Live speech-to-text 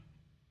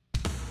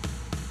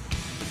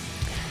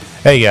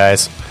Hey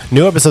guys,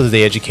 new episodes of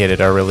The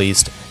Educated are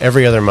released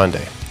every other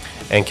Monday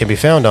and can be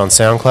found on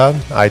SoundCloud,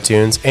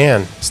 iTunes,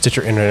 and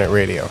Stitcher Internet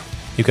Radio.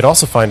 You could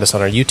also find us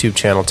on our YouTube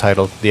channel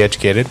titled The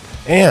Educated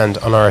and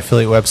on our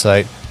affiliate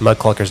website,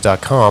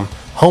 mudclunkers.com,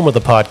 home of the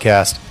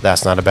podcast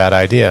That's Not a Bad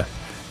Idea.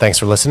 Thanks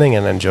for listening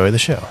and enjoy the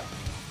show.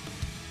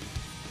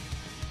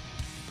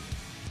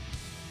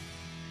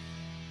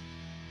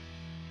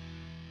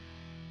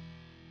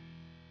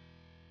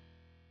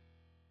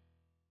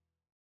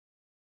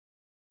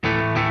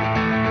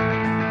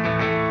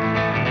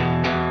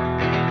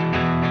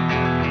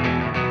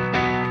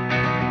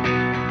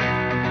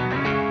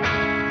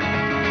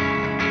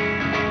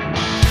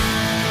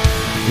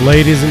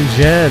 Ladies and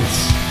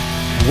gents,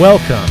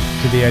 welcome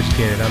to The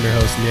Educated. I'm your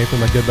host, Nick, with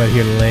my good buddy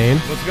here, Lane.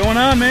 What's going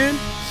on, man?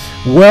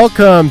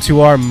 Welcome to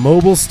our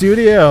mobile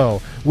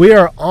studio. We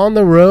are on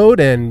the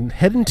road and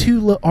heading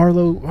to our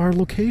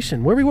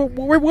location. Where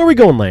are we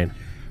going, Lane?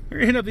 We're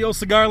hitting up the old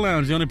Cigar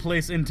Lounge, the only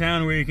place in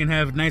town where you can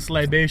have nice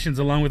libations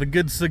along with a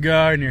good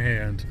cigar in your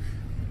hand.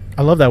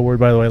 I love that word,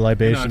 by the way,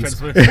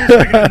 libations. No,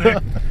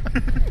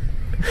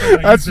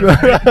 that's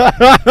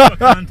right.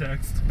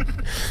 Context.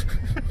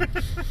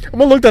 I'm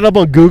going to look that up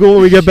on Google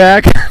when we get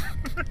back,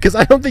 because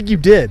I don't think you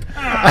did.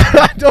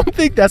 I don't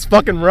think that's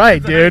fucking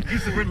right, dude.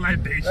 Use the word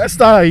libations. That's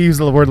not how you use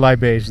the word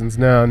libations.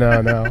 No.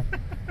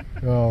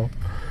 No.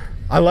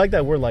 I like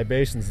that word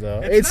libations,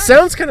 though. It nice.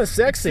 Sounds kind of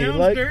sexy. It sounds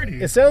like,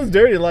 dirty. It sounds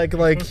dirty, like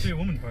Supposed to be a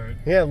woman part.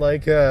 yeah,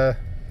 like you're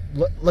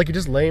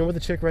just laying with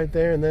a chick right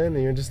there,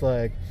 and you're just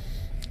like,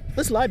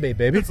 let's libate,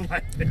 baby.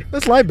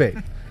 Let's libate.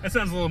 That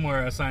sounds a little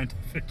more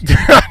scientific.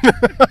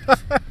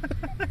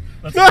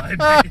 Let's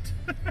libate.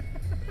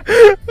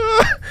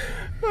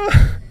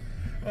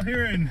 Well,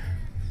 here in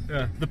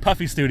the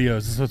Puffy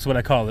Studios, that's what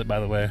I call it, by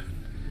the way.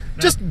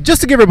 Just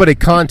to give everybody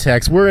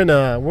context, we're in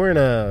a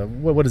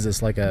what is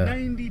this, like a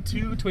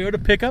 92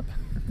 Toyota pickup?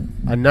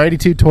 A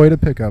 92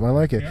 Toyota pickup. I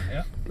like it.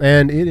 Yeah.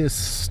 And it is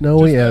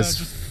snowy as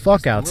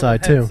fuck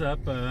outside too. Up,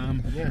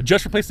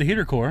 just replaced the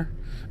heater core,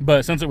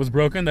 but since it was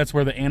broken, that's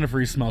where the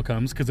antifreeze smell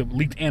comes, because it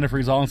leaked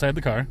antifreeze all inside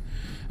the car.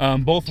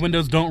 Both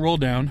windows don't roll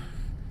down.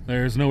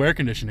 There's no air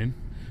conditioning.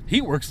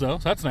 Heat works though,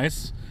 so that's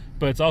nice.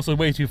 But it's also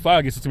way too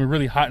foggy, so it's going to be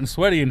really hot and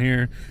sweaty in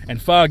here and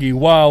foggy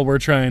while we're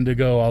trying to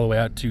go all the way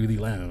out to the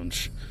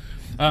lounge.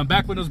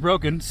 Back window's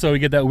broken, so we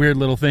get that weird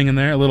little thing in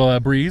there, a little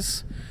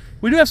breeze.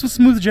 We do have some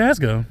smooth jazz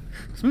going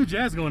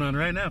on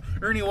right now.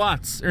 Ernie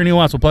Watts,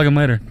 we'll plug him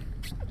later.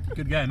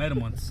 Good guy, I met him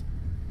once.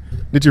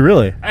 Did you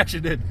really? I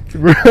actually did.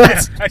 Yeah,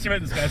 I actually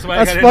met this guy. So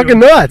that's fucking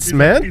nuts,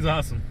 man. He's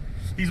awesome.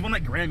 He's won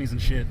like Grammys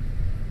and shit.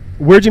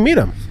 Where'd you meet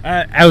him?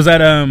 I was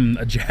at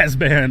a jazz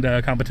band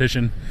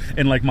competition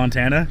in like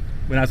Montana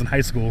when I was in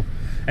high school,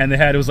 and they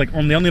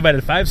only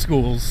invited 5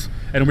 schools,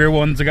 and we were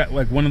one of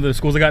the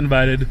schools that got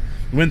invited.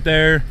 Went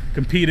there,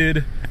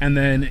 competed, and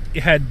then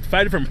it had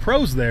 5 different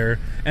pros there,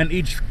 and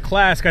each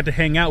class got to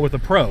hang out with a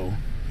pro,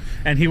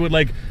 and he would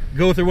like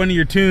go through one of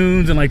your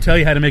tunes and like tell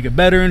you how to make it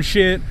better and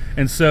shit.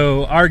 And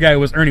so our guy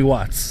was Ernie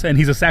Watts, and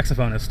he's a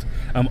saxophonist,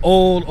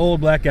 old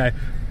black guy.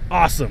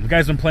 Awesome. The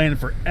guy's been playing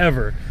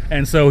forever.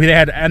 And so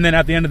and then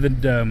at the end of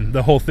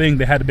the whole thing,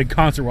 they had a big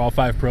concert where all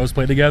 5 pros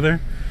played together.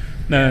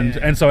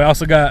 And so I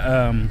also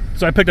got,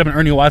 so I picked up an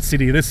Ernie Watts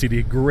CD, this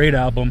CD, great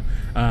album.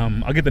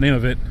 I'll get the name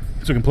of it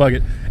so we can plug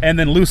it. And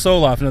then Lou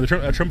Soloff,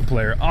 another trumpet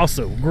player,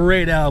 also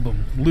great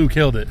album. Lou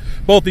killed it.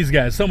 Both these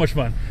guys, so much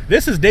fun.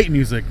 This is date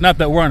music. Not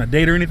that we're on a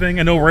date or anything.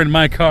 I know we're in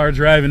my car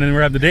driving and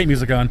we're having the date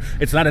music on.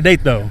 It's not a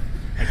date though.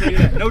 I tell you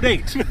that, no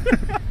date.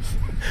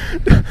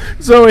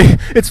 So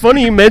it's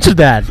funny you mentioned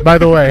that, by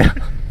the way.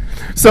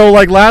 So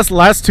like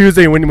last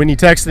Tuesday when you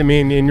texted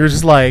me and you're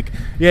just like,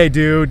 yeah,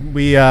 dude,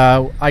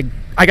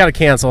 I got to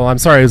cancel. I'm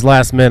sorry, it was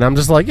last minute. I'm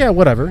just like, yeah,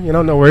 whatever.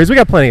 No worries. We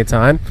got plenty of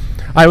time.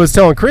 I was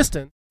telling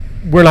Kristen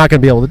we're not going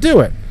to be able to do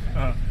it,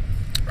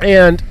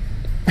 and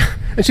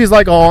she's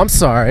like, oh, I'm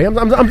sorry.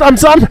 I'm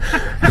sorry.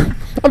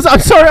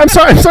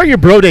 I'm sorry. Your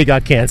bro day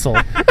got canceled.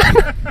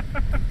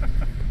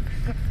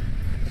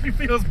 She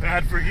feels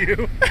bad for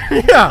you.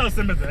 Yeah. So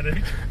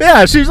sympathetic.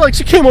 Yeah,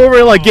 she came over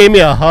and like gave me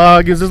a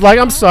hug and was like,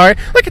 I'm sorry.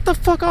 Like, get the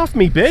fuck off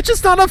me, bitch.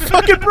 It's not a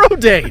fucking bro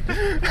date.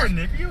 Poor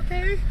Nick, you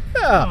okay?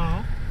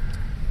 Yeah.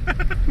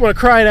 You want to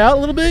cry it out a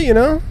little bit,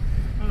 Oh,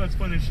 that's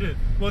funny shit.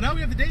 Well, now we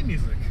have the date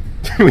music.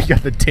 We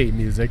got the date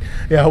music.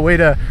 Yeah, way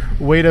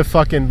to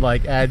fucking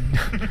like add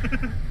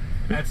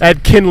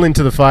kindling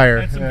to the fire.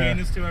 Add some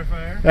gayness to our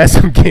fire. Add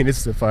some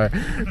gayness to the fire.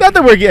 Not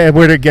that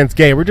we're against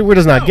gay. We're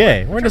just not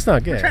gay. We're just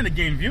not gay. We're trying to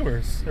gain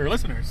viewers or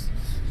listeners.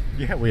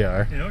 Yeah, we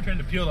are. We're trying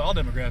to appeal to all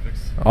demographics.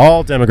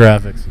 All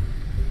demographics.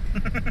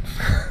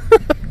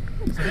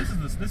 So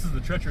this is the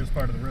treacherous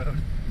part of the road.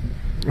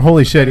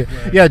 Holy shit!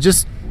 Yeah,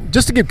 just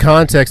to give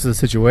context to the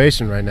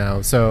situation right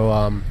now.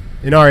 So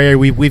in our area,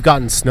 we've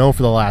gotten snow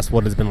for the last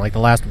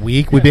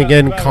week. We've been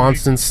getting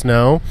constant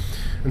snow.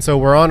 And so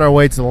we're on our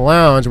way to the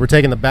lounge. We're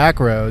taking the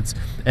back roads,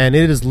 and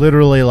it is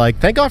literally like,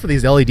 thank God for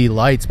these LED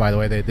lights, by the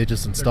way, they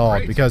just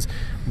installed, because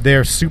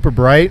they're super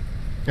bright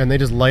and they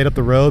just light up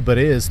the road. But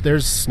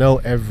there's snow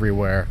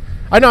everywhere.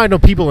 I know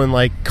people in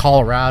like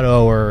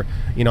Colorado or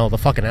the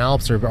fucking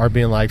Alps are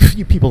being like,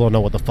 you people don't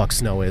know what the fuck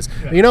snow is.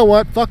 Yeah. You know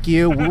what? Fuck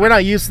you. We're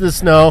not used to the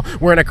snow.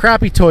 We're in a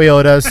crappy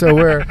Toyota, so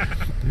we're.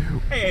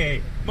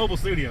 Hey, mobile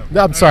studio.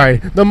 I'm sorry,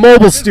 the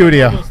mobile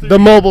studio. The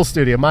mobile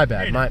studio. My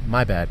bad.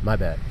 My bad.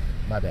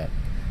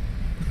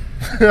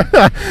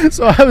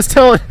 So I was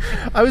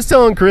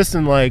telling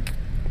Kristen, like,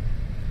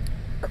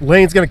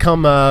 Lane's gonna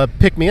come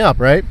pick me up,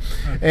 right?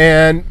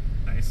 And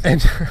Nice.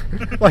 and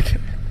like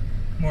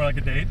More like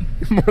a date.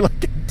 more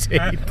like a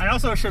date. I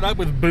also showed up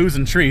with booze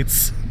and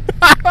treats.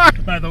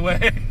 By the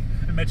way,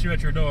 I met you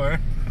at your door.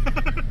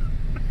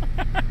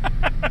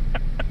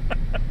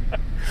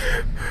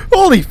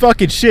 Holy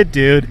fucking shit,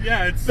 dude.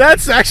 Yeah,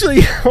 That's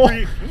actually.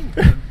 pretty-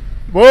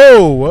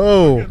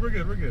 Whoa. We're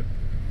good.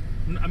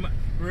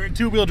 We're in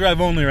 2-wheel drive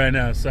only right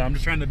now, so I'm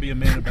just trying to be a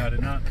man about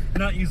it,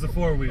 not use the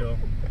 4-wheel.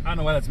 I don't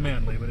know why that's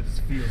manly, but it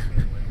just feels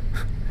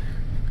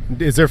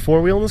manly. Is there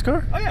 4-wheel in this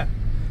car? Oh yeah,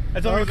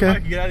 that's the only reason why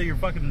you get out of your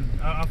fucking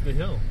off the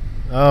hill.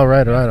 Oh,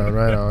 right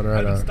on.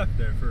 I've been stuck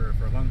there for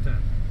a long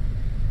time.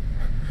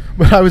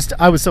 But I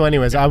was so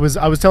anyways, I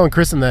was telling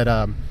Kristen that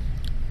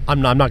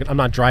I'm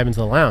not driving to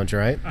the lounge,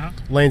 right? Uh-huh.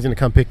 Lane's gonna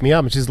come pick me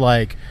up, and she's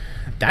like,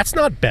 "That's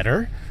not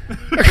better.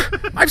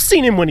 I've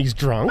seen him when he's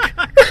drunk.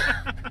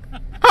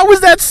 How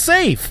was that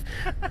safe?"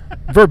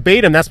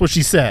 Verbatim, that's what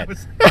she said.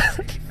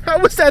 How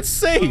was that Oh,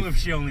 safe? if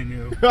she only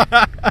knew.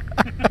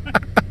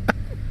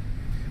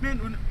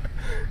 Man,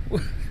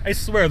 I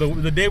swear,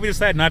 the day we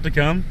decided not to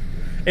come,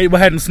 it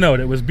hadn't snowed.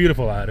 It was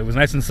beautiful out. It was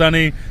nice and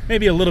sunny,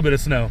 maybe a little bit of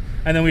snow.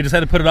 And then we just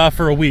had to put it off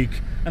for a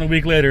week. And a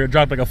week later, it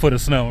dropped like a foot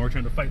of snow. And we're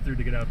trying to fight through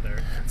to get out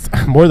there.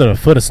 More than a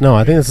foot of snow.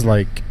 I think this is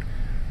like,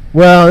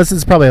 well, this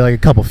is probably like a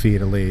couple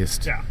feet at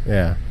least.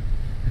 Yeah.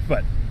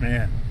 But,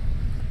 man,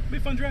 it'll be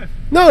a fun drive.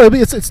 No,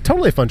 it's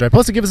totally a fun drive.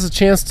 Plus, it gives us a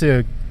chance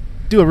to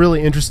do a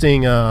really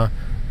interesting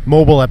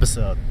mobile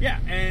episode. Yeah,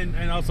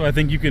 and also I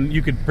think you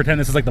could pretend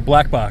this is like the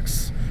black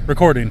box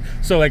recording.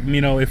 So like,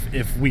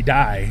 if we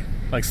die,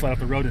 like slide off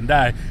the road and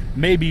die,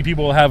 maybe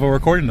people will have a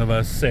recording of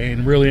us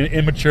saying really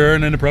immature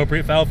and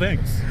inappropriate foul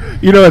things.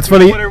 It's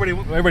funny. What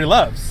everybody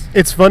loves.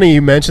 It's funny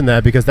you mentioned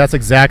that because that's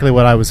exactly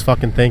what I was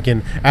fucking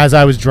thinking as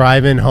I was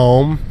driving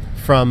home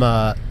from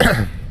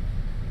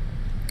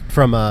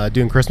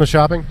doing Christmas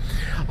shopping.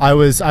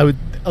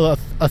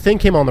 A thing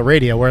came on the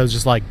radio where it was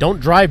just like, "Don't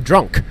drive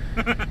drunk."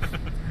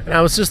 And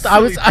I was just, silly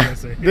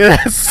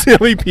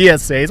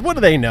PSAs. What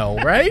do they know,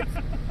 right?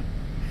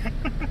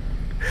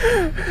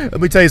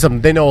 Let me tell you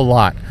something. They know a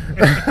lot.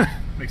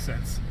 Makes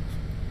sense.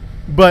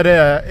 But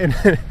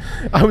and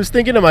I was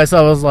thinking to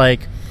myself, I was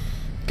like,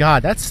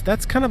 God, that's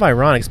kind of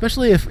ironic,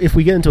 especially if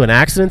we get into an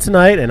accident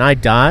tonight and I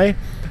die,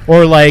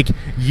 or like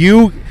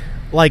you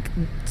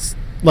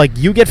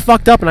get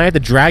fucked up and I have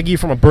to drag you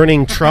from a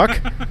burning truck.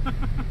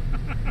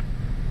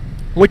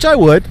 Which I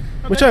would.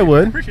 I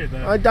appreciate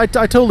that.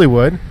 I totally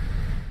would.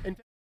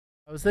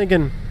 I was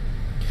thinking,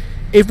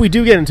 if we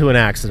do get into an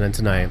accident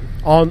tonight,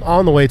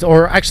 on the way to,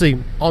 or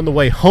actually on the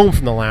way home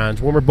from the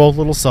lounge, when we're both a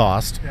little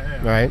sauced,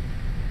 right?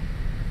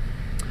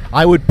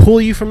 I would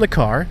pull you from the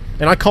car,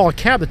 and I'd call a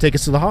cab to take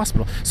us to the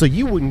hospital, so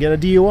you wouldn't get a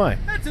DUI.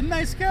 That's a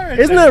nice car.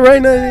 Isn't that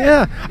right?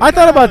 Yeah. I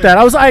thought about that.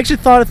 I actually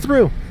thought it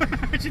through.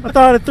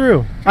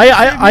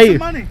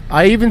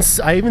 I even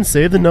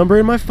saved the number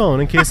in my phone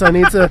in case I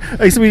need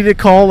to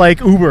call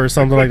like Uber or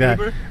something like that.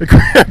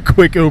 A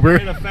quick Uber.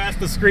 A fast,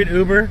 discreet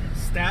Uber.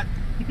 Stat.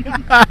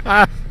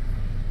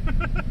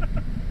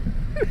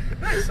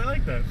 Nice, I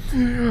like that.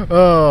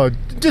 Oh,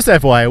 just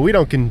FYI, we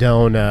don't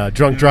condone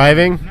drunk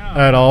driving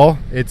at all.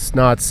 It's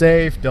not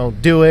safe.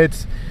 Don't do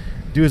it.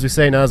 Do as we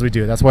say, not as we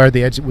do. That's why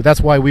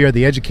we are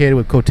the educated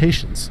with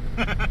quotations.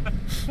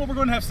 Well, we're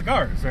going to have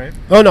cigars, right?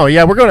 Oh no,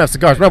 yeah, we're going to have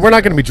cigars. We're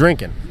not going to be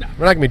drinking. No.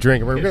 We're not going to be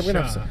drinking. We're going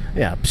to have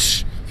yeah.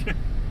 Psh.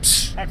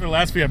 Psh. After the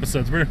last few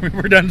episodes, we're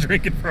done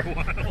drinking for a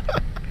while.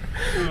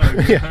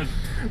 Yeah.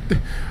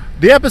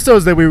 The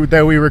episodes that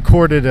we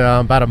recorded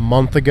about a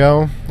month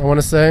ago, I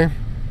want to say.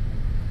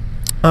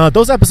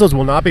 Those episodes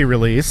will not be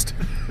released.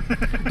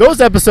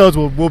 Those episodes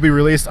will be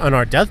released on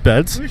our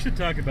deathbeds. We should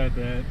talk about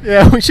that.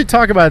 Yeah, we should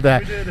talk about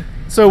that.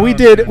 We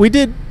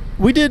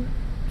did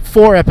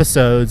 4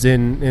 episodes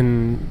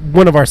in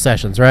one of our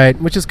sessions, right?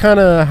 Which is kind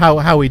of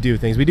how we do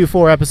things. We do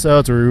 4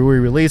 episodes, we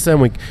release them,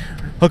 we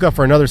hook up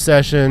for another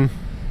session,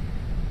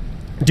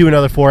 do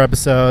another 4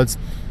 episodes.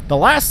 The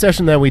last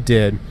session that we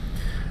did,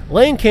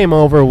 Lane came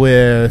over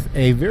with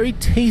a very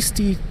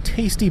tasty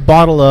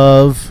bottle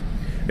of...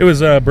 It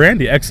was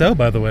brandy, XO,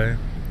 by the way.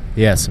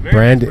 Yes, Very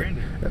brandy. nice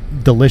brandy.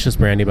 Delicious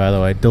brandy, by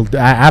the way.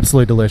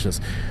 Absolutely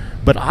delicious.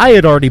 But I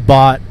had already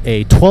bought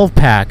a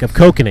 12-pack of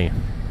Kokanee.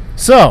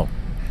 So,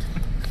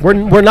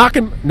 we're not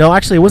going to... No,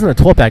 actually, it wasn't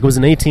a 12-pack. It was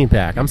an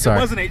 18-pack. I'm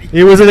sorry.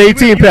 It was an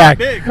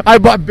 18-pack. I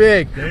bought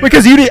big.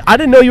 Because I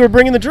didn't know you were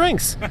bringing the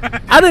drinks.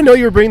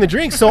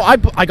 So I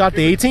got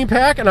the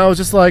 18-pack, and I was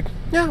just like,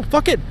 yeah,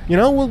 fuck it.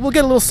 We'll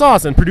get a little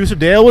sauce. And producer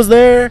Dale was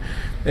there,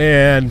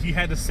 and... He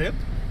had a sip?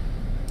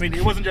 I mean,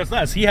 it wasn't just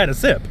us. He had a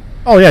sip.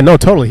 Oh yeah, no,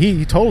 totally.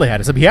 He totally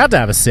had a sip. He had to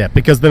have a sip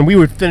because then we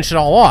would finish it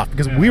all off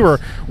because we were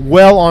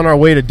well on our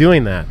way to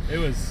doing that. It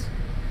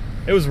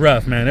was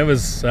rough, man. It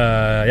was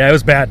it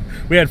was bad.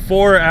 We had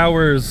 4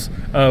 hours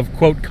of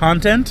quote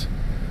content,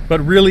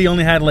 but really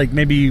only had like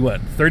maybe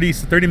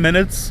 30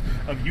 minutes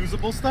of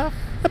usable stuff.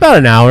 About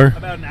an hour.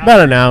 About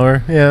an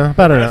hour. Yeah,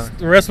 about an hour.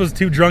 The rest was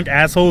 2 drunk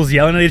assholes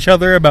yelling at each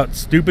other about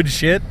stupid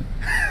shit.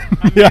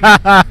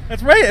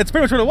 That's right. That's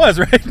pretty much what it was,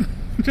 right?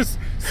 Just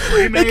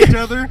screaming at each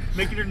other,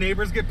 making your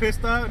neighbors get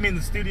pissed off. I mean,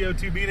 the Studio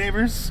 2B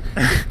neighbors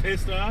get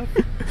pissed off.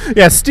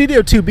 Yeah,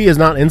 Studio 2B is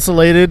not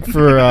insulated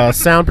for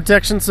sound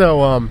protection,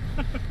 so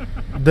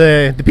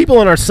the people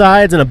on our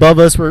sides and above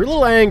us were a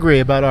little angry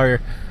about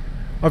our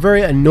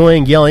very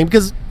annoying yelling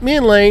because me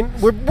and Lane,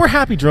 we're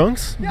happy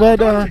drunks, but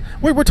totally.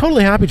 We're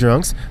totally happy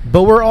drunks,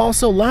 but we're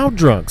also loud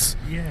drunks.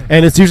 Yeah.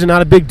 And it's usually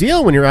not a big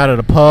deal when you're out at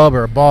a pub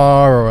or a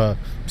bar or a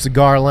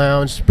cigar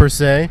lounge per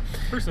se.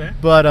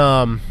 But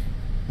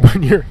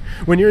when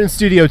you're in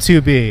Studio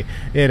 2B,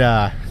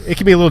 it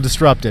can be a little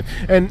disruptive.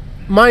 And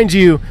mind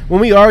you,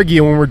 when we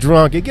argue when we're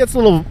drunk, it gets a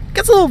little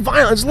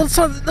violent. There's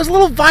a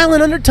little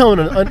violent undertone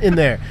in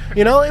there.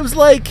 You know, it was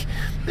like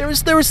there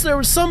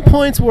was some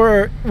points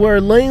where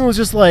Lane was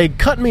just like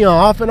cutting me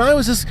off, and I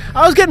was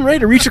getting ready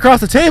to reach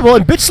across the table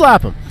and bitch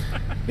slap him.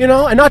 You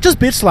know, and not just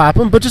bitch slap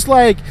him, but just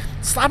like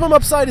slap him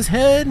upside his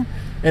head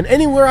and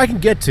anywhere I can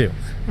get to.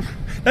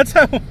 That's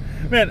how.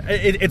 Man,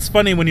 it's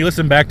funny when you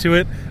listen back to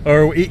it,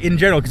 or in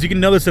general, because you can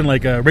know this in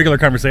like a regular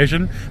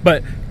conversation,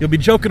 but you'll be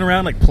joking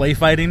around like play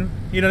fighting,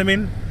 you know what I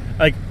mean?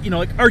 Like, you know,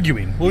 like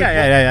arguing.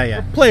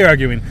 Yeah. Play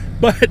arguing.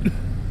 But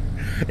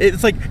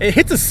it's like, it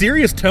hits a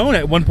serious tone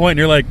at one point, and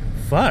you're like,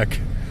 fuck.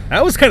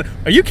 That was kind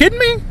of, are you kidding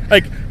me?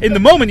 Like, in the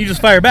moment, you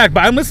just fire back,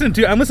 but I'm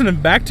listening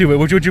back to it,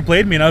 which you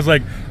played me, and I was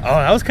like, oh,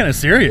 that was kind of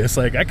serious.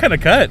 Like, I cut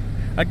a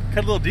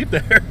little deep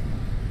there.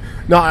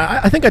 No,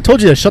 I think I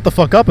told you to shut the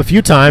fuck up a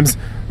few times,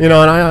 you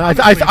know, and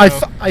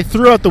I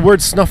threw out the word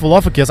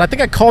snuffleupagus. I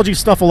think I called you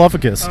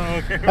snuffleupagus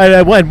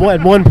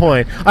at one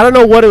point. I don't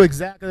know what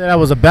exactly that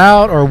was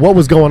about or what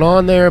was going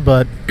on there,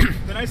 but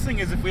the nice thing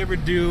is if we ever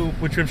do,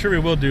 which I'm sure we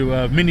will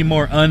do, many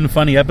more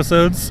unfunny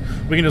episodes,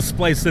 we can just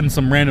splice in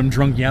some random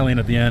drunk yelling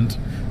at the end.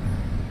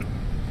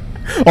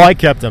 Oh, I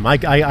kept them. I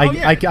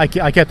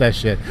kept that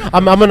shit.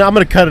 I'm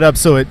gonna cut it up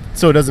so it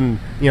doesn't,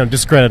 you know,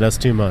 discredit us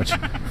too much.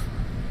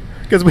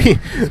 Because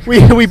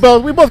we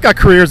both got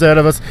careers ahead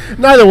of us.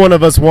 Neither one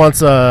of us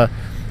wants a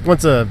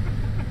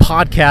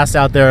podcast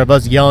out there of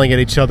us yelling at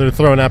each other,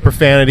 throwing out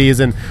profanities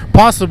and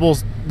possible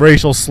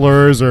racial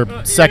slurs or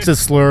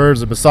sexist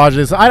slurs or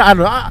misogynist. I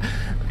don't know.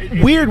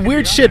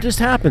 Weird shit just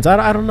happens.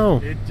 I don't know.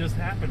 It just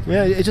happens.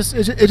 Yeah, it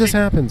just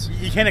happens.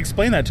 You can't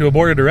explain that to a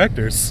board of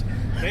directors.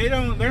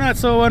 They're not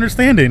so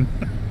understanding.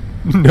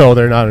 No,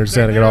 they're not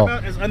understanding at all.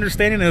 About as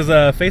understanding as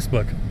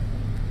Facebook.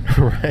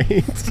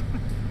 Right.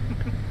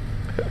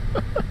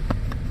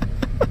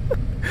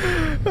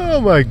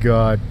 Oh my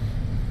god.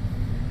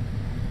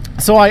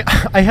 So I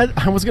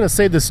was gonna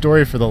save this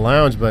story for the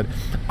lounge, but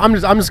I'm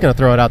just gonna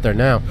throw it out there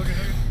now. Okay.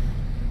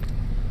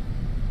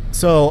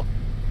 So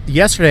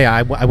yesterday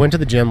I went to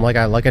the gym like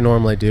I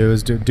normally do. I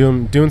was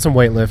doing some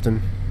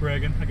weightlifting.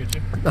 Bragging, I get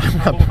you.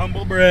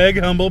 humble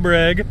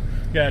brag.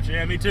 Gotcha.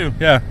 Yeah, me too.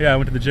 Yeah, I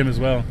went to the gym as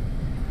well.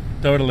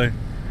 Totally.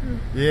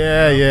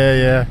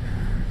 Yeah.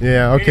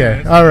 Okay.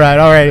 Anyways. All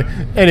right.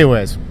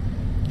 Anyways.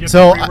 Did you have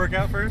some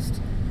pre-workout first?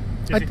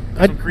 Some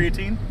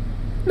creatine?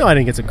 No, I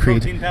didn't get some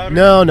creatine. Protein powder?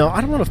 No, I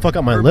don't want to fuck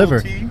up my liver.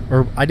 Tea?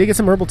 Or I did get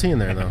some herbal tea in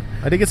there though.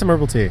 I did get some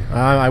herbal tea.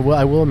 I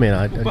will admit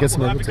I get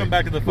some herbal tea. We'll have to come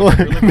back to the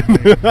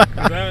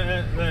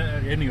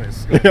fucking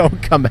anyways. We'll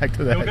come back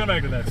to that. We'll come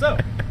back to that.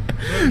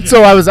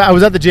 So I was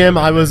at the gym.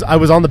 I was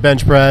on the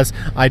bench press.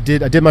 I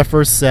did my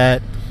first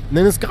set, and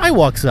then this guy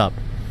walks up,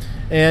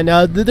 and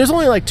there's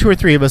only like 2 or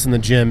 3 of us in the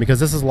gym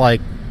because this is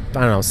like, I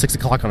don't know, 6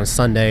 o'clock on a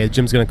Sunday. The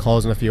gym's gonna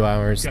close in a few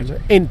hours. Gotcha.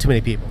 There ain't too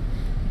many people.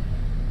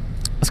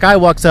 This guy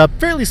walks up,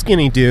 fairly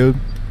skinny dude,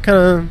 kind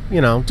of,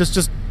 you know,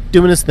 just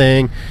doing his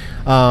thing.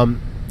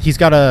 He's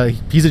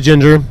a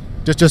ginger,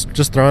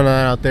 just throwing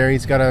that out there.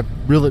 He's got a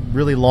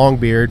really long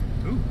beard.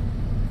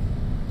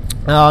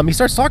 He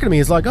starts talking to me.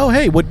 He's like, "Oh,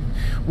 hey, what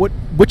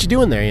you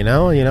doing there? You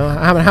know,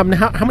 how many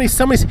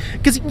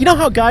because you know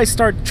how guys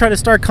try to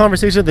start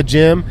conversation at the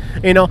gym,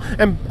 you know."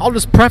 And I'll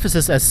just preface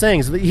this as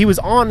saying that he was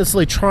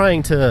honestly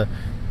trying to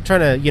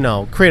you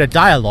know, create a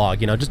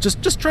dialogue, you know,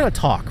 just trying to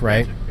talk,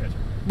 right? Gotcha.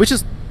 Which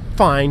is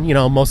fine, you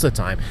know, most of the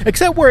time,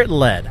 except where it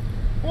led.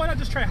 Why not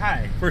just try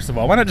hi? First of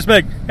all, why not just be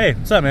like, "Hey,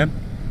 what's up, man?"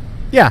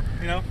 Yeah,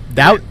 you know,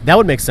 that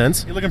would make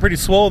sense. You're looking pretty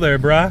swole there,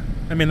 brah.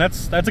 I mean,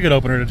 that's a good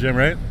opener to gym,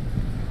 right?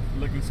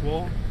 Looking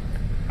swole.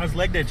 How's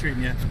leg day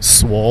treating you?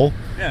 Swole?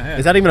 Yeah.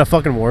 Is that even a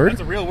fucking word?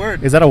 That's a real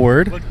word. Is that a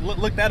word?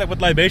 Look that up with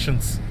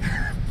libations.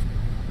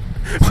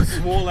 There's some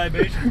swole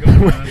libations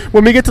going on.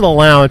 When we get to the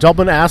lounge, I'm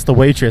going to ask the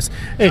waitress.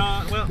 Hey.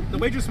 Well, the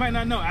waitress might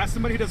not know. Ask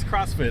somebody who does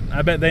CrossFit.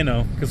 I bet they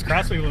know, because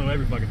CrossFit will know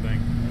every fucking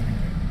thing.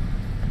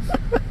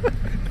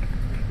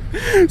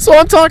 So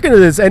I'm talking to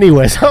this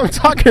anyways. I'm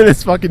talking to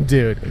this fucking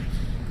dude.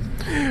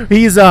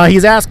 he's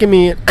asking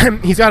me.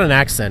 He's got an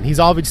accent. He's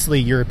obviously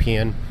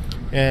European,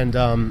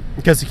 and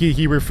because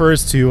he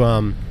refers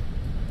to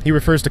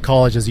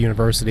college as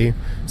university,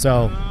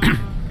 so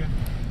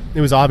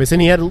it was obvious,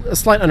 and he had a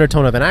slight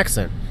undertone of an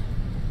accent.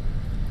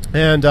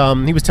 And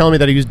he was telling me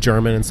that he was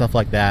German and stuff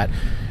like that.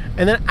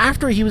 And then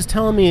after he was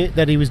telling me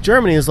that he was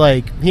German,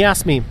 he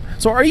asked me,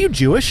 "So are you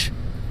Jewish?"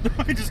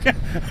 he just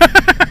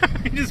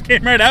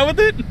came right out with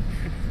it.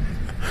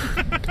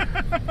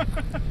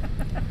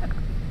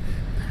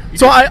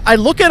 So I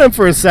look at him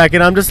for a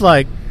second. I'm just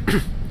like,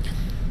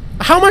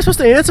 how am I supposed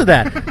to answer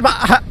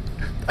that?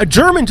 A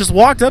German just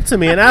walked up to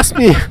me and asked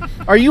me,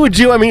 "Are you a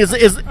Jew?" I mean, is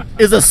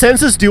the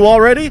census due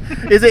already?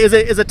 Is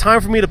it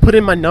time for me to put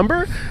in my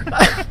number?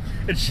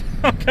 It's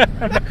okay.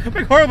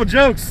 Make horrible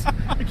jokes.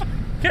 I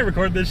can't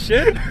record this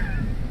shit.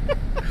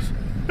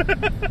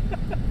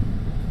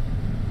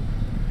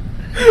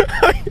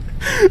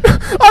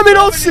 I mean,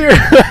 all serious.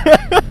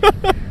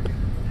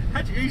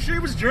 Are you sure he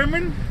was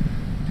German?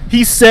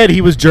 He said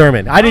he was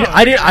German. I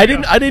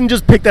didn't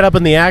just pick that up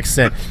in the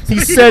accent. He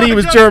said he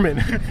was German.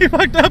 He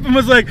walked up and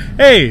was like,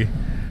 "Hey,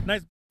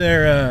 nice."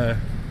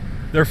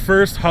 Their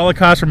first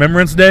Holocaust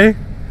Remembrance Day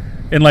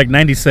in like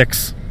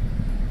 '96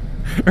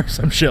 or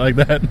some shit like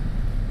that.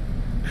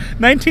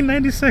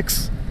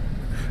 1996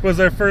 was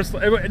their first.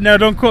 Now,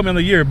 don't quote me on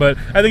the year, but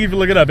I think if you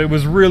look it up, it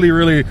was really,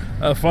 really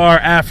far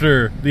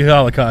after the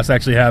Holocaust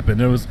actually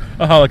happened. It was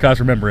a Holocaust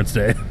Remembrance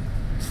Day.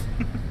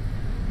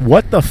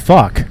 What the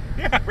fuck?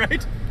 Yeah,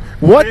 right.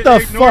 What the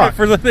fuck?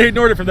 They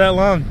ignored it for that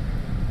long.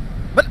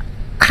 But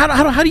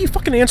how do you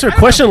fucking answer a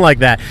question like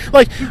that?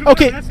 Like,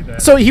 okay,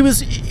 so he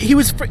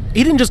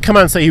didn't just come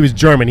out and say he was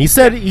German. He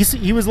said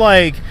he was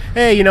like,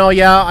 "Hey,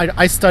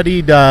 I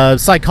studied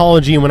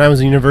psychology when I was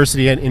in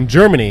university in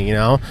Germany.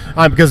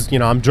 Because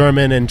I'm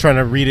German and trying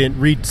to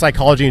read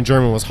psychology in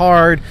German was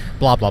hard.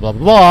 Blah blah blah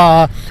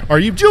blah. Are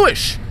you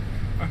Jewish?"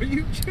 Are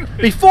you Jewish?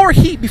 Before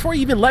he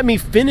even let me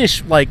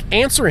finish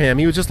answer him,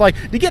 he was just like,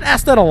 "Do you get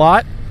asked that a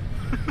lot?"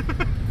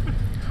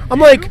 I'm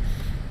like,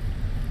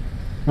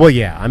 well,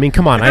 yeah. I mean,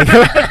 come on. Okay,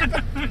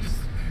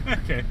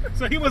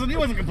 so he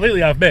wasn't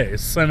completely off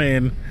base. I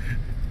mean,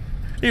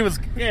 he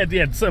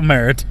had some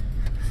merit.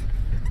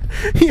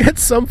 He had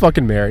some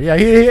fucking merit. Yeah,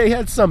 he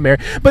had some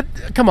merit. But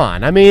come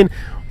on. I mean,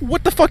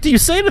 what the fuck do you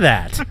say to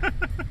that?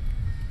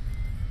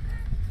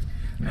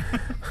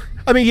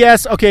 I mean,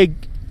 yes. Okay,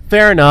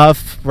 fair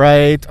enough.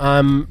 Right.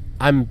 I'm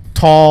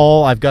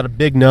tall. I've got a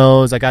big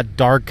nose. I got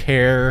dark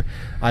hair.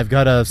 I've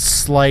got a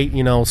slight,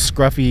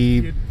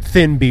 scruffy,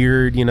 thin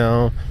beard.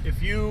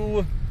 If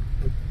you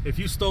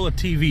stole a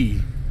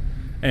TV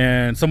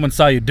and someone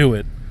saw you do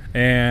it,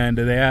 and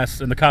they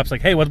asked, and the cop's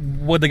like, "Hey,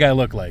 what'd the guy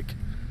look like?" It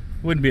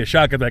wouldn't be a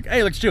shock. I'd be like, "Hey,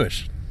 he looks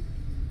Jewish."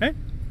 Hey,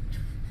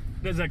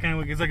 is that a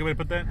good way to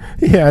put that?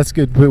 Yeah, that's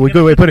good. Good way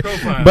to put it.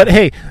 Profile. But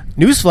hey,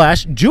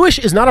 newsflash: Jewish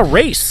is not a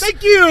race.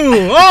 Thank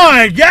you. Oh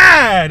my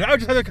God! I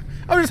was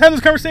just having this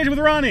conversation with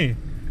Ronnie,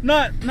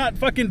 not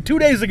fucking 2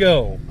 days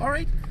ago. All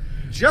right.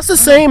 Just the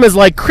same as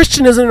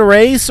Christian isn't a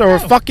race, or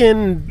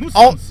fucking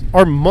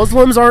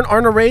Muslims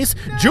aren't a race.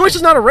 No. Jewish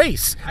is not a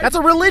race. That's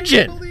a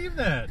religion. I believe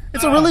that.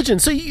 It's a religion.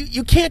 So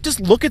you can't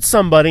just look at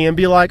somebody and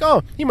be like,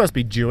 "Oh, he must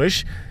be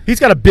Jewish. He's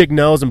got a big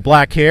nose and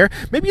black hair.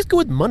 Maybe he's good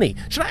with money.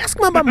 Should I ask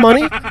him about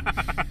money?"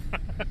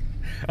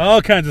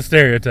 All kinds of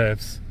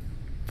stereotypes.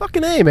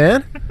 Fucking A,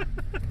 man.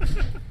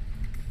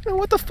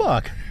 What the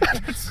fuck?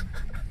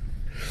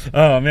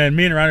 Oh man,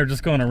 me and Ryan were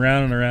just going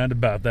around and around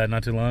about that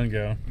not too long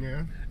ago.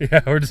 Yeah.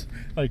 Yeah, we're just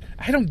like,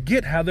 I don't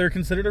get how they're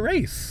considered a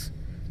race.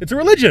 It's a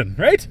religion,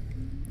 right?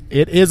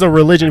 It is a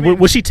religion. I mean,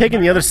 was she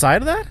taking the other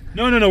side of that?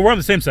 No, we're on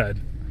the same side.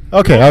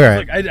 Okay, all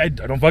right. I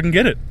don't fucking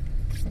get it.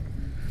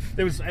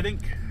 It was, I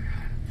think,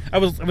 I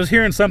was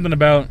hearing something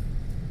about,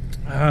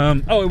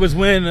 it was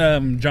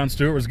when Jon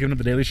Stewart was given up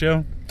the Daily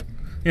Show,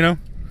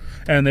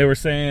 and they were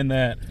saying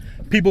that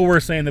people were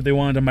saying that they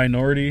wanted a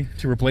minority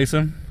to replace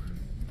him.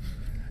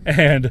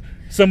 And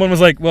someone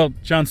was like, "Well,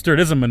 Jon Stewart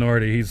is a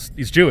minority.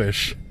 He's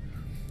Jewish."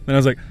 And I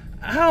was like,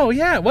 "Oh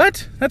yeah,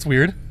 what? That's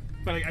weird."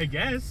 But I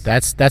guess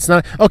that's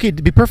not okay.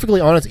 To be perfectly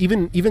honest,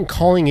 even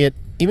calling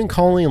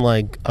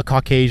like a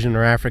Caucasian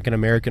or African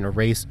American a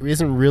race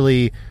isn't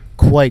really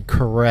quite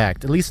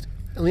correct. At least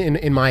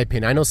in my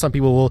opinion. I know some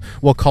people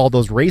will call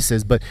those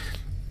races, but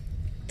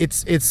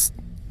it's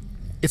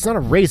not a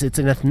race. It's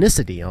an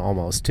ethnicity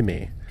almost to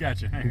me.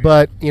 Gotcha.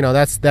 But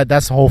that's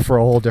for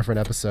a whole different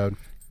episode.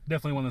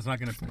 Definitely one that's not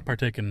going to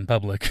partake in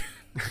public.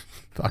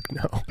 Fuck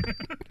no.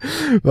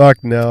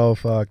 Fuck no.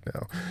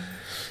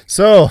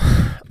 So,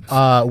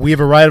 we've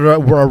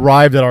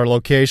arrived at our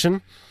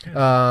location. This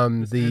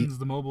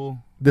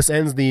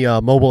ends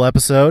the mobile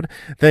episode.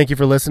 Thank you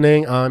for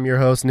listening. I'm your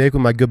host, Nick,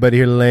 with my good buddy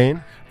here,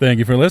 Lane. Thank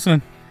you for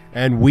listening.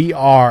 And we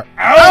are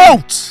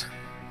out!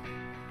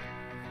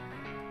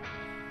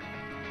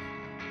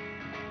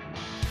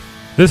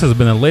 This has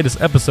been the latest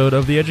episode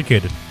of The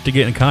Educated. To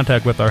get in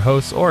contact with our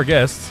hosts or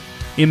guests,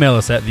 email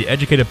us at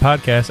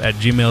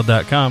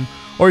theeducatedpodcast@gmail.com,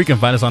 or you can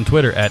find us on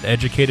Twitter at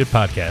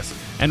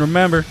educatedpodcast. And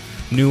remember,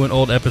 new and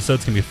old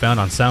episodes can be found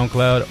on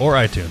SoundCloud or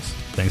iTunes.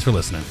 Thanks for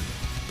listening.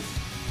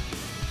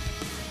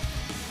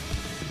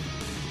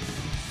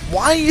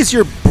 Why is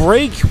your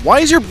brake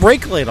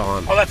light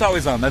on? Oh, that's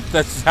always on.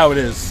 That's how it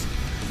is.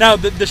 Now,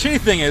 the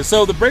shitty thing is,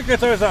 so the brake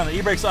light's always on, the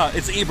e-brake's off.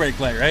 It's the e-brake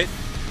light, right?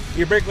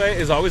 E-brake light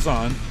is always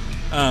on,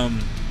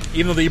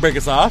 even though the e-brake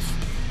is off.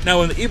 Now,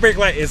 when the e-brake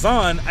light is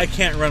on, I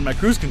can't run my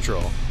cruise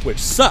control, which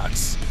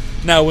sucks.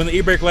 Now, when the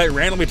e-brake light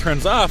randomly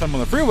turns off, I'm on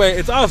the freeway,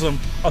 it's awesome.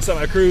 I'll set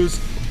my cruise,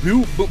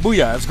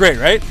 booyah, it's great,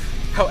 right?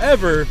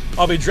 However,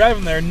 I'll be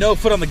driving there, no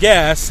foot on the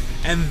gas,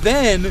 and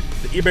then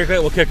the e-brake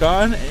light will kick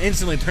on and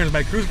instantly turns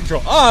my cruise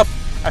control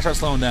off. I start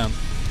slowing down.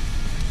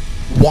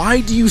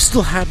 Why do you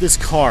still have this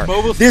car?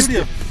 Mobile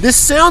studio. This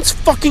sounds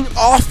fucking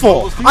awful.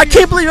 Mobile studio. I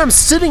can't believe I'm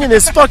sitting in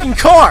this fucking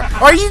car.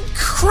 Are you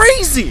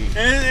crazy?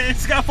 And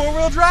it's got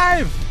 4-wheel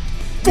drive.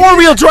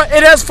 4-wheel drive.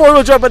 It has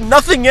 4-wheel drive, but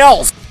nothing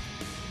else.